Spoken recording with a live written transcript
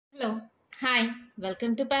Hi,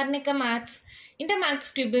 welcome to Parnika Maths. Into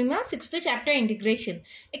Maths-2B 6th chapter integration.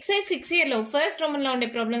 Exercise 6 లో first Roman లో ఉండే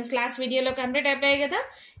problems last video లో complete అయిపోయాయి కదా.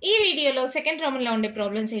 ఈ వీడియోలో సెకండ్ Roman లో ఉండే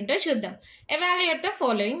problems ఏంటో చూద్దాం. Evaluate the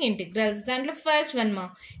following integrals. దాంట్లో first one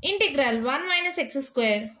integral 1 minus x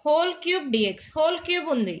square whole cube dx. Whole cube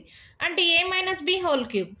ఉంది. అంటే a minus b whole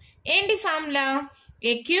cube. ఏంటి formula?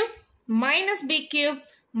 a cube minus b cube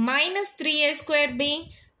minus 3a square b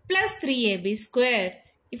plus 3ab square.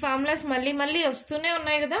 ఈ formulas మళ్ళీ వస్తూనే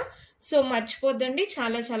ఉన్నాయి కదా. So మర్చిపోద్దండి,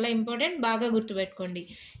 చాలా important, బాగా గుర్తుపెట్టుకోండి.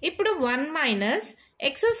 ఇప్పుడు 1 minus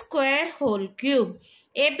X square whole cube.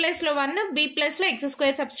 ఏ ప్లేస్లో 1, బి ప్లేస్లో ఎక్స్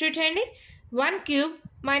స్క్వేర్ సబ్స్టిట్యూట్ చేయండి. 1 క్యూబ్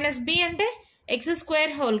మైనస్ బి అంటే X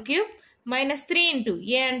square whole cube minus 3 into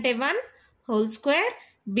ఏ అంటే 1 హోల్ స్క్వేర్,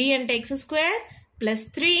 బి అంటే ఎక్స్ స్క్వేర్ ప్లస్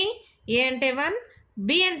 3, ఏ అంటే 1,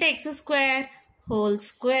 బి అంటే ఎక్స్ స్క్వేర్ హోల్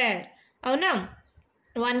స్క్వేర్. అవునా?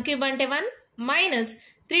 1 క్యూబ్ అంటే 1 మైనస్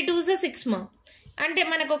 3 2s 6 అంటే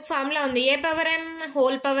మనకు ఒక ఫార్ములా ఉంది, ఏ power N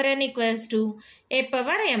whole power N equals to A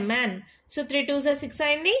power MN. So 3 2s 6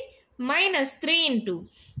 అయింది మైనస్ 3 ఇంటూ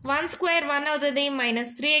 1 స్క్వేర్ 1 అవుతుంది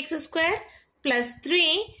minus 3x square plus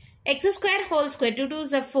 3x square whole square 2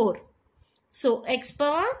 2s 4. So x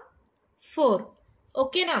power 4.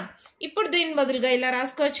 ఓకేనా? ఇప్పుడు దీని బదులుగా ఇలా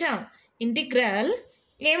రాసుకోవచ్చా? ఇంటిగ్రల్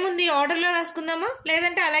ఏముంది, ఆర్డర్లో రాసుకుందామా,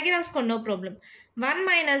 లేదంటే అలాగే రాసుకోండి, no problem. 1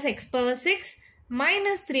 minus x power 6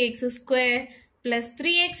 minus 3x square plus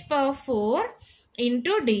 3x power 4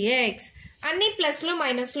 into dx. అన్ని ప్లస్లో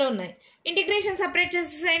మైనస్లో ఉన్నాయి. ఇంటిగ్రేషన్ సపరేట్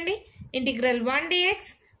చేసేసేయండి. Integral 1 dx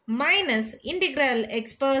minus integral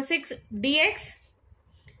x power 6 dx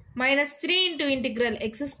minus 3 into integral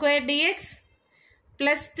x square dx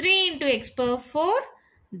plus 3 into x power 4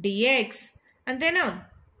 dx. అంతేనా?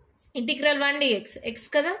 Integral 1 dx x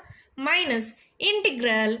కదా minus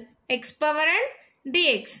integral x power n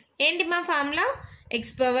dx. ఏంటి మా formula? x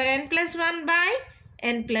power n plus 1 by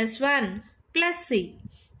n plus 1 plus c.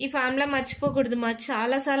 ఈ formula మర్చిపోకూడదు,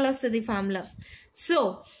 చాలాసార్లు వస్తుంది ఈ formula. So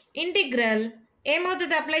integral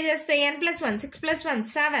ఏమవుతుంది అప్లై చేస్తే? n plus 1 6 plus 1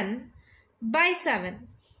 7 by 7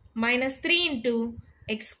 minus 3 into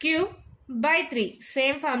X cube by 3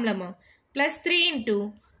 same formula plus 3 into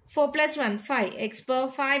 4 plus 1 5 x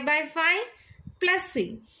power 5 by 5 plus c.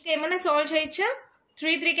 ఏమైనా solve చేయొచ్చా?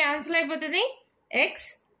 3 3 cancel అయిపోతుంది. x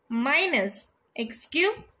minus X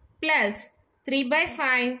cube plus 3 by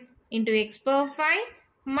 5 into X power 5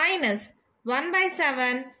 minus 1 by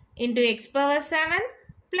 7 into X power 7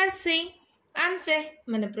 plus C. అంతే,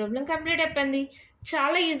 మన problem complete అయిపోయింది.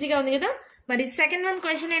 చాలా ఈజీగా ఉంది కదా. మరి సెకండ్ వన్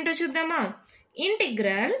క్వశ్చన్ ఏంటో చూద్దామా?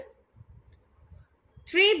 Integral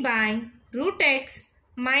 3 by root x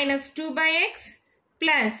minus 2 by X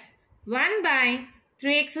plus 1 by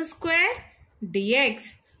 3x square dx.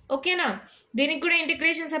 ఓకేనా? దీనికి కూడా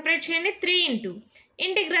ఇంటిగ్రేషన్ సపరేట్ చేయండి. 3 into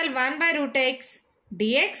integral 1 by root x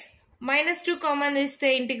dx minus 2 common తీస్తే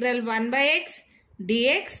integral 1 by X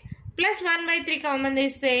dx plus 1 by 3 common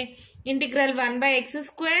తీస్తే integral 1 by X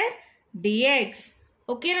square dx.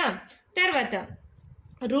 ఓకేనా? తర్వాత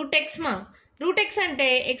root x root x అంటే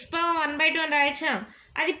X power 1 by 2 అని రాయచ్చా?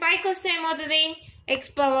 అది పైకి వస్తే ఏమవుతుంది?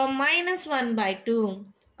 X power minus 1 by 2.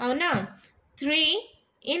 అవునా? 3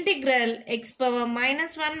 integral x power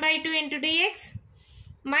minus 1 by 2 into dx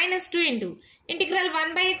minus 2 into integral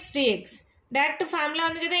 1 by X dx. Direct formula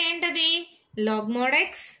ఉంది కదా, ఏంటది? Log mode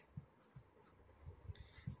X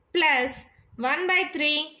plus 1 by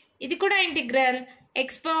 3, ఇది కూడా integral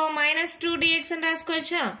x power minus 2 dx అని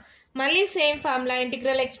రాసుకోవచ్చా? మళ్ళీ same formula,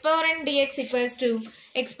 integral x power n dx equals to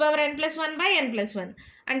x power n plus 1 by n plus 1.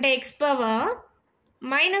 అంటే x power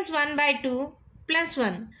minus 1 by 2 plus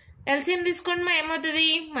 1. LCM తీసుకోండి, ఏమవుతుంది?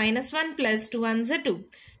 Minus 1 plus 2 1s 2,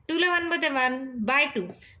 2లో 1 పోతే 1 by 2.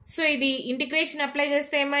 So ఇది integration apply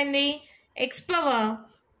చేస్తే ఏమైంది? X power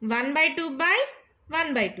 1 by 2 by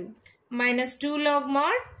 1 by 2 minus 2 log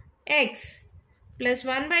mode X plus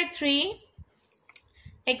 1 by 3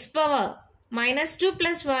 X power minus 2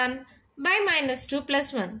 plus 1 by minus 2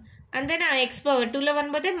 plus 1. అంతేనా? X power 2లో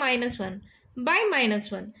 1 పోతే మైనస్ 1 బై మైనస్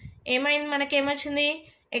 1. ఏమైంది? మనకేమొచ్చింది?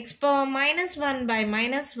 X power minus 1 by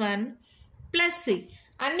minus 1 plus C.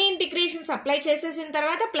 అన్ని integrations apply చేసేసిన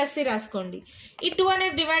తర్వాత plus C రాసుకోండి. ఈ 2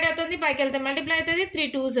 అనేది డివైడ్ అవుతుంది, పైకి వెళ్తే మల్టిప్లై అవుతుంది. 3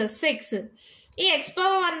 2s 6. ఈ ఎక్స్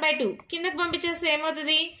పవర్ 1 బై 2 కిందకి పంపించేస్తే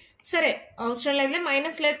ఏమవుతుంది? సరే, అవసరం లేదు,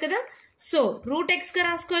 మైనస్ లేదు కదా. So root ఎక్స్గా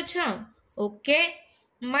రాసుకోవచ్చా? Okay.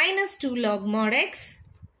 Minus 2 log mode X,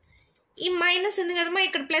 ఈ మైనస్ ఉంది కదమ్మా,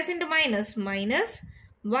 ఇక్కడ plus into minus minus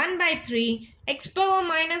 1 by 3 X power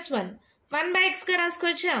minus 1 1 by ఎక్స్గా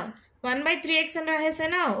రాసుకోవచ్చా? 1 by 3x అని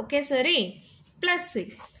రాసేసానా? ఓకే సరే, ప్లస్ సి.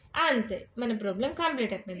 అంతే, మన ప్రాబ్లం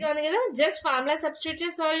కంప్లీట్ అయిపోయింది కదా. జస్ట్ ఫార్ములా సబ్స్టిట్యూట్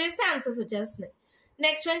చేసి సాల్వ్ చేస్తే ఆన్సర్స్ వచ్చేస్తున్నాయి.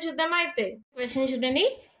 నెక్స్ట్ వన్ చూద్దాం అయితే. క్వశ్చన్ చూడండి.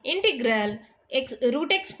 Integral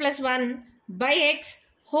root x plus 1 by X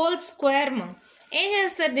whole square మా. ఏం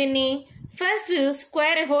చేస్తారు దీన్ని? ఫస్ట్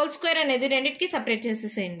స్క్వేర్ హోల్ స్క్వేర్ అనేది రెండింటికి సపరేట్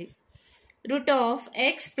చేసేసేయండి. Root of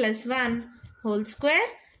X plus 1 whole square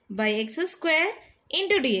by X square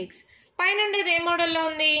into dx. పైన ఉండేది ఏ మోడల్లో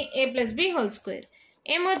ఉంది? ఏ ప్లస్ బి హోల్ స్క్వేర్.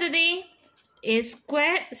 ఏమవుతుంది? ఏ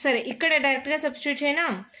స్క్వేర్, సరే ఇక్కడ డైరెక్ట్గా సబ్స్టిట్యూట్ చేయనా?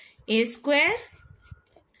 ఏ square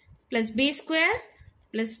plus B square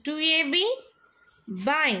plus 2ab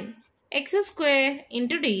by X square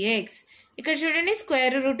into dx. ఇక్కడ చూడండి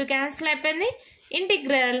స్క్వేర్ రూట్ క్యాన్సిల్ అయిపోయింది.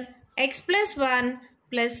 Integral X plus 1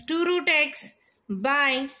 plus 2 root x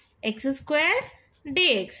by X square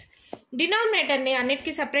dx. డినామినేటర్ని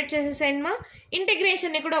అన్నిటికీ సపరేట్ చేసేసేయండి మా.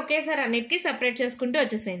 ఇంటిగ్రేషన్ని కూడా ఒకేసారి అన్నిటికీ సపరేట్ చేసుకుంటూ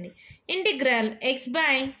వచ్చేసేయండి. Integral X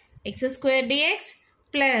by X square dx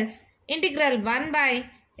plus integral 1 by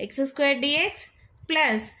X square dx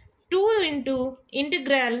plus 2 into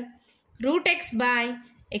integral root x by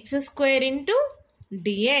X square into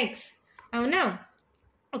dx. అవునా?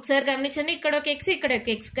 ఒకసారి గమనించండి, ఇక్కడ ఒక ఎక్స్ ఇక్కడ ఒక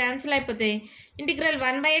ఎక్స్ క్యాన్సిల్ అయిపోతే integral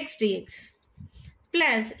 1 by X dx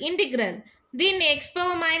plus integral దీన్ని X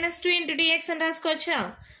power -2 into dx అని రాసుకోవచ్చా?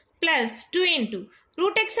 ప్లస్ 2 ఇంటూ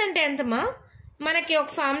రూట్ ఎక్స్ అంటే ఎంతమా? మనకి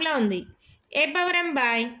ఒక ఫార్ములా ఉంది, ఏ power M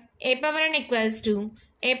by A power N equals to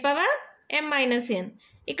A power M minus ఎన్.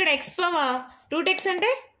 ఇక్కడ ఎక్స్ పవర్ రూట్ ఎక్స్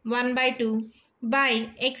అంటే 1/2 by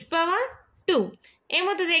X power 2.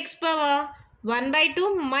 ఏమవుతుంది? X power 1/2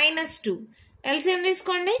 minus 2. LCM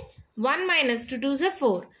తీసుకోండి. 1 minus 2 2 is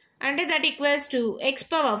 4 అంటే that equals to X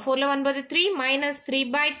power 4లో 1 పోతే 3 minus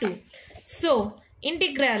 3/2. So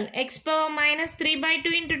integral X power minus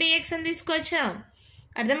 3/2 into dx అని తీసుకోవచ్చా?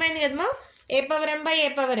 అర్థమైంది కదమ్మా? ఏ power M by A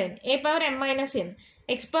power N, A power M minus N.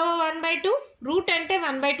 X power 1/2 route అంటే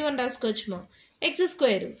 1/2 అని రాసుకోవచ్చు మా. ఎక్స్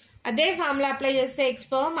స్క్వేర్ అదే ఫార్ములా అప్లై చేస్తే ఎక్స్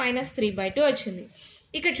పవర్ మైనస్ 3/2 వచ్చింది.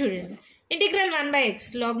 ఇక్కడ చూడండి integral 1 by X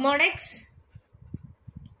log mode X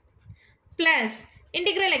plus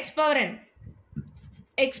integral X power N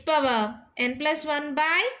X power N plus 1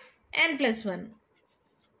 by N plus 1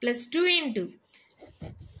 plus 2 into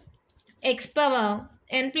X power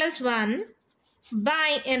N plus 1 by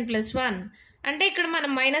N plus 1 అంటే ఇక్కడ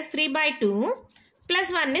మనం -3/2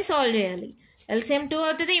 plus 1ని solve చేయాలి. LCM 2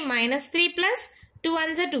 అవుతుంది. -3 plus 2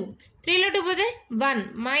 1 2, 3లో 2 పోతే 1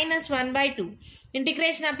 minus 1/2.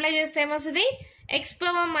 Integration apply చేస్తే ఏమొస్తుంది? X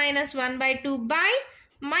power -1/2 by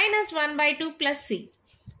 -1/2 plus C.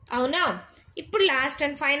 అవునా? ఇప్పుడు last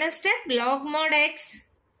and final step log mode X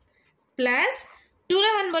plus 2లో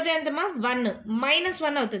 1 పోతే ఎంతమా? 1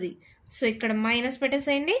 -1 అవుతుంది. సో ఇక్కడ మైనస్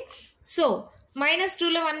పెట్టేసేయండి. సో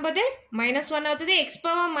 -2లో 1 పోతే -1 అవుతుంది. ఎక్స్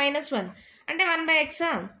పవర్ -1 అంటే 1/x.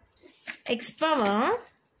 ఎక్స్ పవర్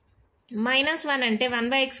 -1 అంటే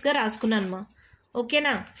 1/xగా రాసుకున్నాను మా.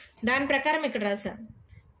 ఓకేనా? దాని ప్రకారం ఇక్కడ రాసా.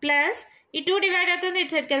 ప్లస్ ఈ 2 డివైడ్ అవుతుంది,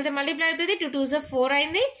 ఇటు సైడ్కి వెళ్తే మల్టిప్లై అవుతుంది. 2 2 is 4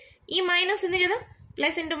 అయింది. ఈ మైనస్ ఉంది కదా,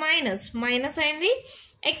 ప్లస్ ఇంటూ మైనస్ మైనస్ అయింది.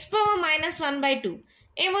 ఎక్స్ పవర్ -1/2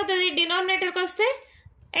 ఏమవుతుంది? డినామినేటర్కి వస్తే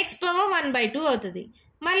ఎక్స్ పవర్ 1/2 అవుతుంది.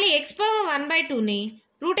 మళ్ళీ ఎక్స్ పవర్ 1/2ని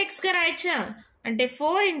రూట్ ఎక్స్గా రాయచ్చా? అంటే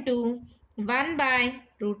 4 into 1 by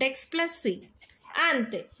root x plus C.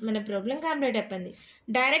 అంతే, మన ప్రాబ్లం కంప్లీట్ అయిపోయింది.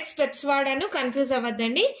 డైరెక్ట్ స్టెప్స్ వాడాను, కన్ఫ్యూజ్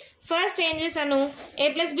అవ్వద్దండి. ఫస్ట్ ఏం చేశాను? ఏ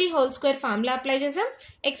plus B whole square formula apply చేసాం.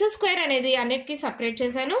 ఎక్స్ స్క్వేర్ అనేది అన్నిటికీ సపరేట్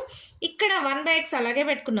చేశాను. ఇక్కడ 1/x అలాగే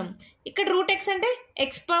పెట్టుకున్నాం. ఇక్కడ రూట్ ఎక్స్ అంటే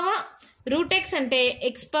ఎక్స్ పవర్ రూట్ ఎక్స్ అంటే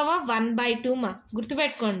ఎక్స్ పవర్ 1/2 మా.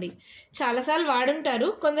 గుర్తుపెట్టుకోండి, చాలాసార్లు వాడుంటారు,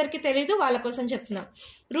 కొందరికి తెలీదు, వాళ్ళ కోసం చెప్తున్నా.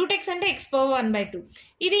 రూట్ ఎక్స్ అంటే ఎక్స్ పవర్ 1/2.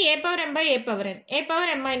 ఇది ఏ power M by A power N, A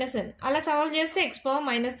power M minus ఎన్. అలా సాల్వ్ చేస్తే ఎక్స్ పవర్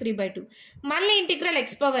 -3/2. మళ్ళీ integral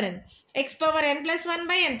X power N, X power N plus 1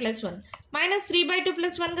 by N plus 1 -3/2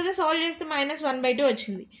 plus 1 కదా, సాల్వ్ చేస్తే -1/2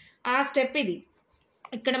 వచ్చింది. ఆ స్టెప్ ఇది.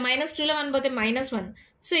 ఇక్కడ -2లో 1 పోతే -1,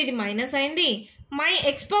 సో ఇది మైనస్ అయింది.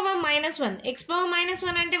 ఎక్స్ పవర్ -1, ఎక్స్ పవర్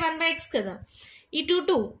 -1 అంటే 1/x కదా. ఈ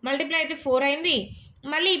 2 మల్టిప్లై అయితే 4 అయింది.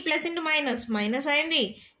 మళ్ళీ ప్లస్ ఇంటూ మైనస్ మైనస్ అయింది.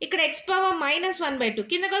 ఇక్కడ ఎక్స్ పవర్ -1/2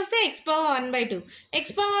 కిందకి వస్తే X power 1/2.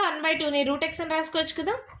 X power 1/2ని root x అని రాసుకోవచ్చు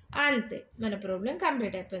కదా. అంతే, మన ప్రాబ్లం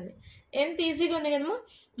కంప్లీట్ అయిపోయింది. ఎంత ఈజీగా ఉంది కదమ్మా.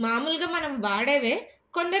 మామూలుగా మనం వాడేవే,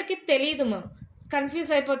 కొందరికి తెలియదు మా,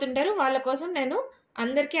 కన్ఫ్యూజ్ అయిపోతుంటారు. వాళ్ళ కోసం నేను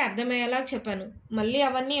అందరికీ అర్థమయ్యేలా చెప్పాను. మళ్ళీ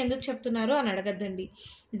అవన్నీ ఎందుకు చెప్తున్నారు అని అడగద్దండి.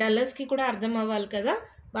 డల్లర్స్కి కూడా అర్థం అవ్వాలి కదా,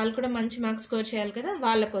 వాళ్ళు కూడా మంచి మార్క్స్ స్కోర్ చేయాలి కదా,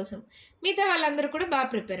 వాళ్ళ కోసం. మిగతా వాళ్ళందరూ కూడా బాగా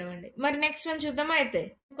ప్రిపేర్ అవ్వండి. మరి నెక్స్ట్ వన్ చూద్దామా అయితే.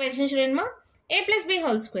 క్వశ్చన్ చూడండిమా. ఏ ప్లస్ బి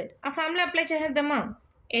హోల్ స్క్వేర్, ఆ ఫార్ములా అప్లై చేసేద్దామా.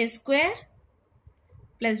 ఏ square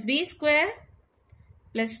plus B square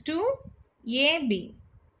plus 2ab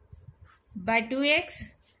by 2x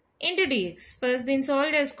into dx. First దీన్ని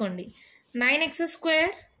సాల్వ్ చేసుకోండి.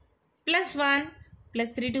 9x² plus 1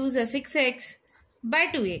 plus 3 2 is 6x by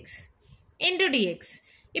 2x into dx.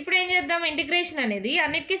 ఇప్పుడు ఏం చేద్దాం, ఇంటిగ్రేషన్ అనేది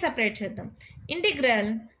అన్నిటికీ సపరేట్ చేద్దాం.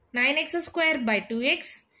 Integral 9x square by 2x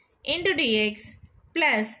into dx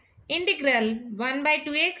plus integral 1 by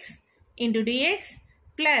 2x into dx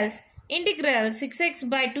plus integral 6x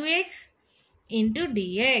by 2x into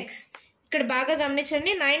dx. ఇక్కడ బాగా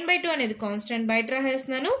గమనించండి, 9/2 అనేది కాన్స్టెంట్, బయట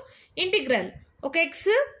రాసేస్తున్నాను. ఇంటిగ్రల్ ఒక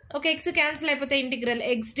x క్యాన్సిల్ అయిపోతే ఇంటిగ్రల్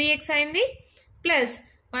x dx అయింది, ప్లస్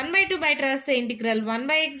 1/2 బయట రాస్తే ఇంటిగ్రల్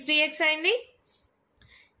 1/x dx అయింది.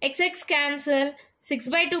 x క్యాన్సిల్,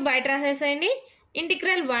 6/2 బయట రాసేసేయండి,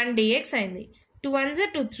 ఇంటిగ్రల్ 1 dx అయింది. 2 1s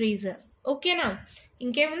 2 3s. ఓకేనా,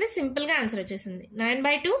 ఇంకేముంది, సింపుల్గా ఆన్సర్ వచ్చేసింది.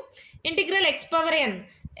 9/2 ఇంటిగ్రల్ x పవర్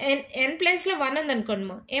n ప్లేస్లో 1 ఉంది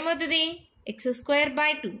అనుకోండి, ఏమవుతుంది, x² by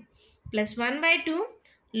 2 plus 1/2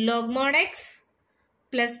 log mod x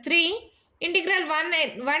plus 3 integral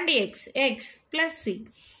 1 dx x plus c.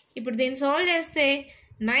 ఇప్పుడు దీన్ని సాల్వ్ చేస్తే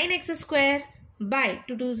 9x² by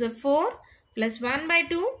 2 2s 4 plus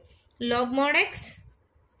 1/2 log mod x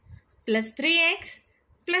plus 3x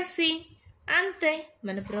plus c. అంతే,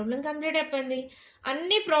 మన ప్రాబ్లం కంప్లీట్ అయిపోయింది.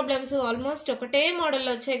 అన్ని ప్రాబ్లమ్స్ ఆల్మోస్ట్ ఒకటే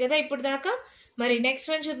మోడల్లో వచ్చాయి కదా ఇప్పుడు దాకా. మరి నెక్స్ట్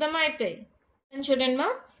వన్ చూద్దామా అయితే. చూడండి మా,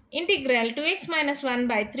 integral 2x - 1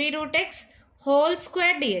 by 3 root x whole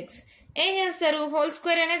square dx. ఏం చేస్తారు, హోల్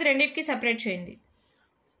స్క్వేర్ అనేది రెండింటికి సపరేట్ చేయండి.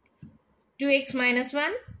 2x -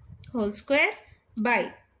 1 whole square by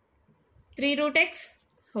 3 root x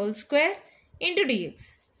whole square into dx.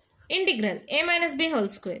 Integral a - b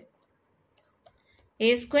whole square,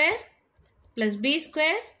 a square plus b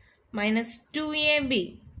square minus 2ab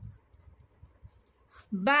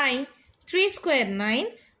by 3 square 9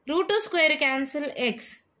 route 2 square cancel x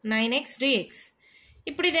 9x dx.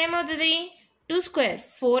 ఇప్పుడు ఇదేమవుతుంది, 2 square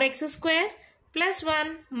 4x square plus 1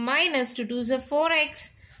 minus 2 2s 4x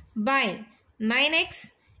by 9x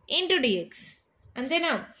into dx.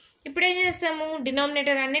 అంతేనా, ఇప్పుడు ఏం చేస్తాము,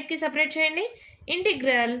 denominator అన్నిటికీ separate చేయండి.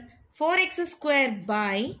 Integral 4x square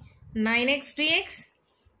by 9x dx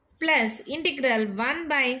plus integral 1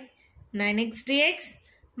 by 9x dx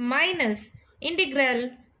minus integral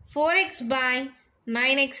 4x by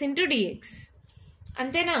 9x into dx.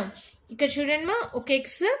 అంతేనా, ఇక్కడ చూడండి మా,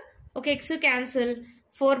 ఒక x క్యాన్సిల్,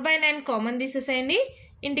 4/9 కామన్ తీసేసేయండి,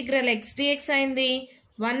 ఇంటిగ్రల్ x dx అయింది.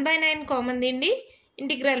 1/9 కామన్ తీయండి,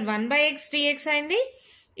 ఇంటిగ్రల్ 1/x dx అయింది.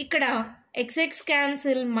 ఇక్కడ x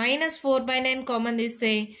క్యాన్సిల్, మైనస్ 4/9 కామన్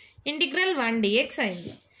తీస్తే ఇంటిగ్రల్ 1 dx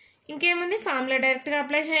అయింది. ఇంకేముంది, ఫార్ములా డైరెక్ట్గా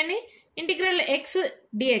అప్లై చేయండి. Integral x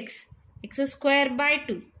dx x² by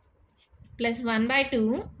 2 plus 1/2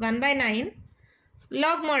 1/9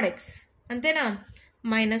 log mod x. అంతేనా,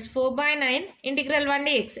 minus 4/9 integral 1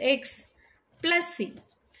 dx x plus c.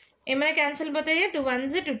 ఏమైనా క్యాన్సిల్ పోతాయా, 2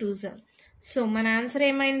 1s 2 2s. సో మన ఆన్సర్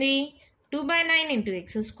ఏమైంది, 2/9 into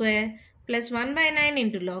x² plus 1/9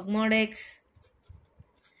 into log mod x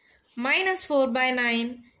minus 4/9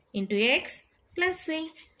 into x plus c.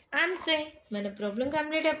 అంతే, మన problem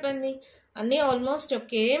complete అయిపోయింది. అన్నీ almost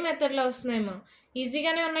ఒకే మెథడ్లో వస్తున్నాయమ్మా,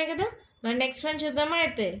 ఈజీగానే ఉన్నాయి కదా. మరి నెక్స్ట్ వన్ చూద్దామా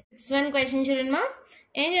అయితే. నెక్స్ట్ వన్ క్వశ్చన్ చూడండి మా,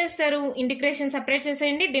 ఏం చేస్తారు, ఇంటిగ్రేషన్ సపరేట్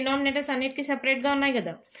చేసేయండి. డినామినేటర్స్ అన్నిటికీ సపరేట్గా ఉన్నాయి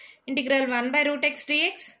కదా. Integral 1 by root x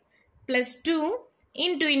dx plus 2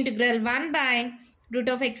 into integral 1 by root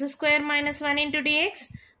of x² minus 1 into dx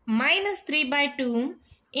minus 3/2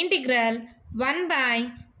 integral 1 by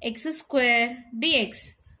x² dx.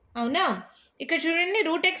 అవునా, ఇక్కడ చూడండి,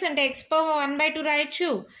 రూట్ x అంటే x పవర్ 1/2 రాయొచ్చు,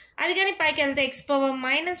 అది కానీ పైకి వెళ్తే x power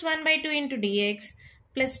minus 1/2 into dx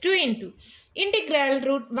plus 2 into integral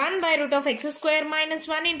 1 by root of x² minus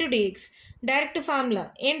 1 into dx. Direct formula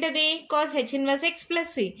ఏంటది, cos h inverse x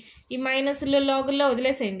plus c. ఈ మైనస్లో లాగుల్లో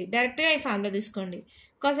వదిలేసేయండి, డైరెక్ట్గా ఈ ఫార్ములా తీసుకోండి.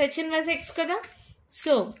 కాస్ h ఇన్వర్స్ x కదా,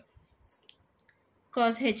 so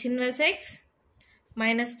cos h inverse x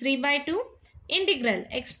minus 3/2 integral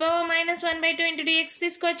x power minus 1/2 into dx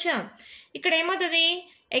తీసుకొచ్చా. ఇక్కడ ఏమవుతుంది,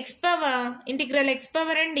 x power integral x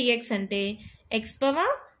power n dx అంటే x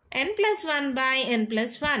power n plus 1 by n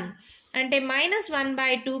plus 1 అంటే minus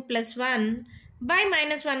 1/2 plus 1 by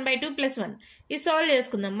minus 1/2 plus 1. ఇది solve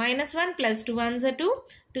చేసుకుందాం. Minus 1 plus 2 1s 2,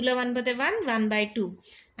 2లో 1 పోతే 1 1/2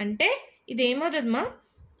 అంటే ఇది ఏమవుతుంది మా,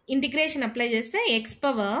 ఇంటిగ్రేషన్ అప్లై చేస్తే x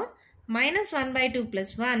power minus 1/2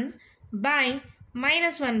 plus 1 by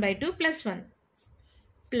minus 1/2 plus 1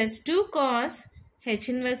 plus 2 cos h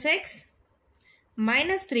inverse x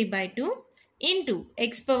minus 3/2 into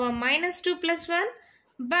x power minus 2 plus 1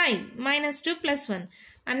 by minus 2 plus 1.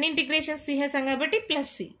 అన్ని ఇంటిగ్రేషన్స్ తీసేసాం కాబట్టి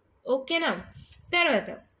ప్లస్ c. ఓకేనా, తర్వాత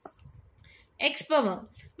x power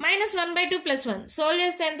minus 1/2 plus 1 solve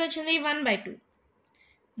చేస్తే ఎంత వచ్చింది, 1/2.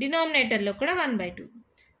 డినామినేటర్లో కూడా 1/2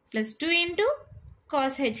 plus 2 into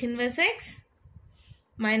cos h inverse x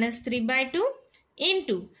minus 3/2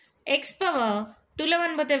 into x power 2లో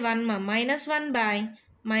 1 పోతే 1 మా -1 బై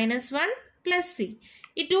 -1 ప్లస్ సి.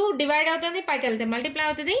 ఈ 2 డివైడ్ అవుతుంది, పైకి వెళ్తే మల్టిప్లై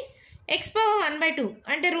అవుతుంది. ఎక్స్ పవర్ 1/2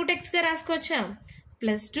 అంటే route ఎక్స్గా రాసుకోవచ్చా,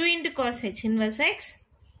 plus 2 into cos H inverse X.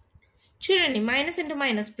 చూడండి మైనస్ ఇంటూ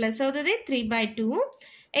మైనస్ ప్లస్ అవుతుంది 3/2.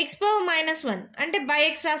 ఎక్స్ పవర్ -1 అంటే బై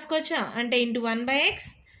ఎక్స్ రాసుకోవచ్చా, అంటే ఇంటూ 1/x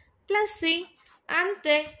ప్లస్ సి.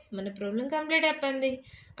 అంతే, మన ప్రాబ్లం కంప్లీట్ అయిపోయింది.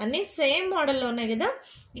 అన్నీ సేమ్ మోడల్లో ఉన్నాయి కదా.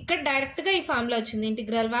 ఇక్కడ డైరెక్ట్గా ఈ ఫార్ములా వచ్చింది,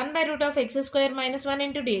 ఇంటిగ్రల్ 1/√(x² - 1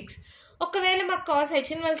 × dx. ఒకవేళ మాకు కాస్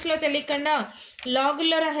హెచ్ ఇన్వర్స్లో తెలియకుండా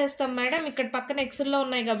లాగుల్లో రాసేస్తాం మేడం, ఇక్కడ పక్కన ఎక్స్లో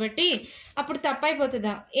ఉన్నాయి కాబట్టి అప్పుడు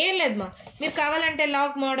తప్పైపోతుందా? ఏం లేదు మా, మీరు కావాలంటే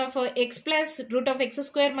log mode of X plus √(x²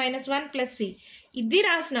 - 1 plus C ఇది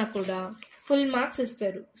రాసినా కూడా ఫుల్ మార్క్స్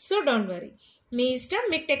ఇస్తారు. సో డోంట్ వరీ, మీ ఇష్టం.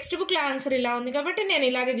 మీకు టెక్స్ట్ బుక్లో ఆన్సర్ ఇలా ఉంది కాబట్టి నేను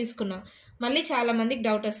ఇలాగే తీసుకున్నా, మళ్ళీ చాలా మందికి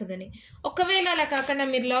డౌట్ వస్తుందని. ఒకవేళ అలా కాకుండా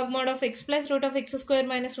మీరు log mode of X plus √(x² -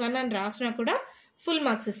 1 అని రాసినా కూడా ఫుల్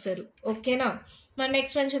మార్క్స్ ఇస్తారు. ఓకేనా, మన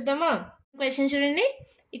నెక్స్ట్ వన్ చూద్దామా. క్వశ్చన్ చూడండి,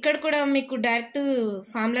 ఇక్కడ కూడా మీకు డైరెక్ట్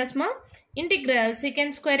ఫార్ములాస్ మా. Integral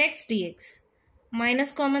sec² x dx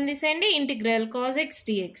minus common తీసేయండి, integral cos x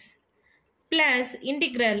dx plus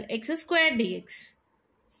integral x² dx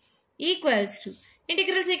equals to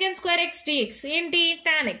integral sec² x dx ఏంటి,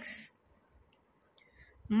 tan x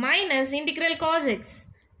minus integral cos x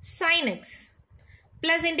sin x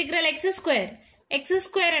plus integral x²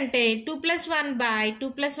 అంటే 2 + 1 by 2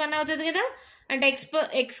 + 1 అవుతుంది కదా, అంటే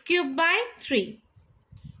x³/3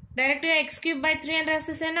 డైరెక్ట్గా x³/3 అని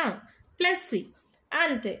రాసేసేనా, plus C.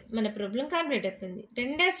 అంతే, మన ప్రాబ్లం కంప్లీట్ అయిపోయింది.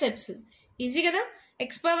 రెండే స్టెప్స్, ఈజీ కదా.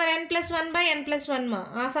 x⁻n+1/n+1 మా,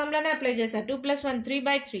 ఆ ఫార్ములానే అప్లై చేసా, 2 + 1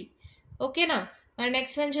 3/3. ఓకేనా, మరి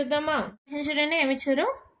నెక్స్ట్ వన్ చూద్దామా. చూడండి ఏమి ఇచ్చారు,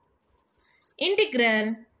 integral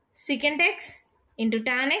secant x into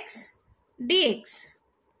tan x dx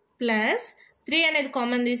plus 3 అనేది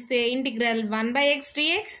కామన్ తీస్తే integral 1/x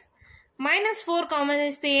dx minus 4 common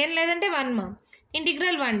తీస్తే ఏం లేదంటే 1 మా,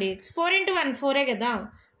 ఇంటిగ్రల్ 1 dx. 4 × 1 4 కదా,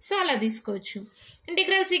 సో అలా తీసుకోవచ్చు.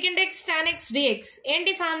 Integral secant x tan x dx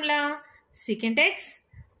ఏంటి formula, secant x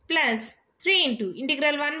plus 3 into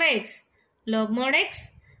integral 1/x log mod x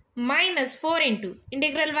minus 4 into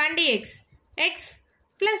integral 1 dx x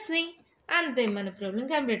plus C. అంతే, మన ప్రాబ్లం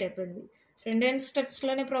కంప్లీట్ అయిపోయింది. రెండు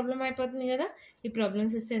స్టెప్స్లోనే ప్రాబ్లం అయిపోతుంది కదా. ఈ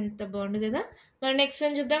ప్రాబ్లమ్స్ ఇస్తే ఎంత బాగుండు కదా. మరి నెక్స్ట్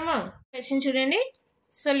వన్ చూద్దామా. క్వశ్చన్ చూడండి,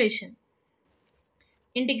 solution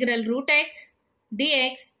integral √x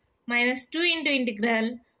dx minus 2 into integral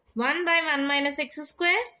 1/1 - x²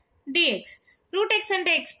 dx. √x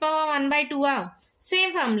అంటే x⁻1/2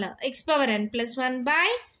 సేమ్ ఫార్ములా,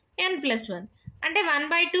 x⁻n+1/n+1 అంటే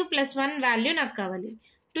 1/2 + 1 వాల్యూ నాకు కావాలి.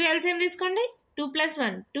 2 ఎల్సిఎం తీసుకోండి, 2 +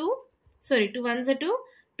 1 2 2 1 2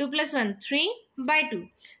 2 + 1 3/2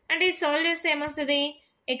 అంటే ఇది సాల్వ్ చేస్తే ఏమొస్తుంది,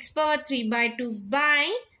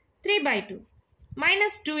 x⁻3/2/3/2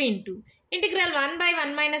 minus 2 into integral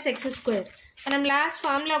 1/1 - x². మనం లాస్ట్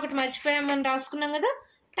ఫార్ములా ఒకటి మర్చిపోయామని రాసుకున్నాం కదా,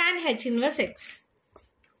 tan h inverse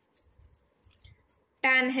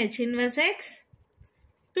x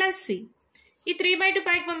plus C. ఈ 3/2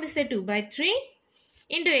 పైకి పంపిస్తే 2/3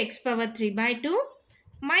 into x⁻3/2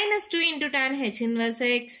 minus 2 into tan h inverse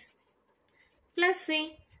x plus C.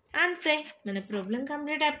 అంతే, మన ప్రాబ్లం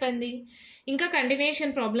కంప్లీట్ అయిపోయింది. ఇంకా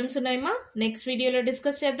కంటిన్యూషన్ ప్రాబ్లమ్స్ ఉన్నాయమ్మా, నెక్స్ట్ వీడియోలో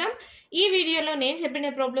డిస్కస్ చేద్దాం. ఈ వీడియోలో నేను చెప్పిన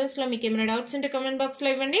ప్రాబ్లమ్స్లో మీకు ఏమైనా డౌట్స్ ఉంటే కామెంట్ బాక్స్లో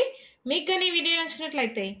ఇవ్వండి. మీకు కానీ ఈ వీడియో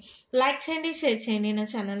నచ్చినట్లయితే లైక్ చేయండి, షేర్ చేయండి, నా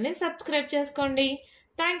ఛానల్ని సబ్స్క్రైబ్ చేసుకోండి.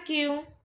 Thank you.